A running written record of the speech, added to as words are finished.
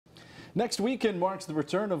Next weekend marks the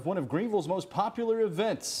return of one of Greenville's most popular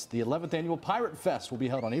events. The 11th annual Pirate Fest will be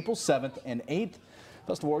held on April 7th and 8th.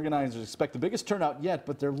 Festival organizers expect the biggest turnout yet,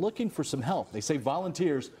 but they're looking for some help. They say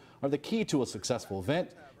volunteers are the key to a successful event,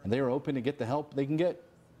 and they are open to get the help they can get.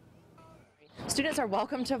 Students are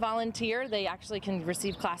welcome to volunteer. They actually can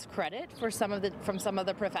receive class credit from some of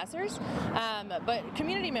the professors, but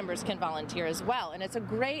community members can volunteer as well, and it's a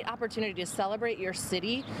great opportunity to celebrate your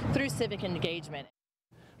city through civic engagement.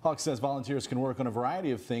 Hawk says volunteers can work on a variety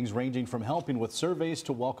of things, ranging from helping with surveys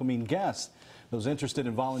to welcoming guests. Those interested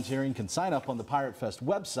in volunteering can sign up on the Pirate Fest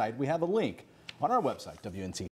website. We have a link on our website, WNCT.